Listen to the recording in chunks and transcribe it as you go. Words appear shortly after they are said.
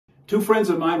Two friends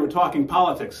of mine were talking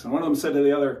politics, and one of them said to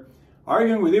the other,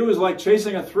 "Arguing with you is like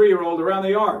chasing a 3-year-old around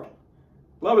the yard."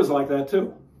 Love is like that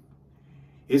too.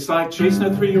 It's like chasing a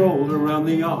 3-year-old around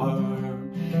the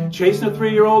yard, chasing a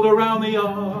 3-year-old around the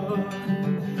yard.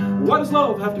 What does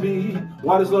love have to be?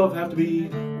 What does love have to be?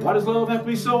 Why does love have to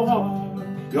be so hard?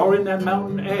 You're in that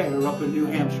mountain air up in New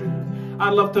Hampshire.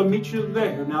 I'd love to meet you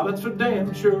there, now that's for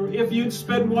damn sure. If you'd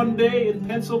spend one day in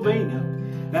Pennsylvania,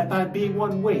 that might be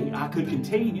one way I could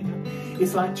contain you.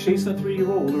 It's like chasing a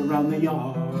 3-year-old around the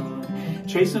yard,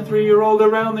 chasing a 3-year-old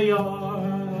around the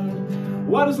yard.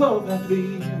 What does love have to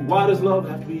be? Why does love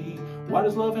have to be? Why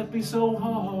does love have to be so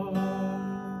hard?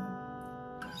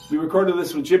 We recorded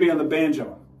this with Jimmy on the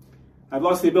banjo. I've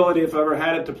lost the ability, if I ever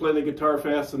had it, to play the guitar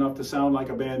fast enough to sound like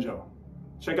a banjo.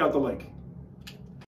 Check out the link.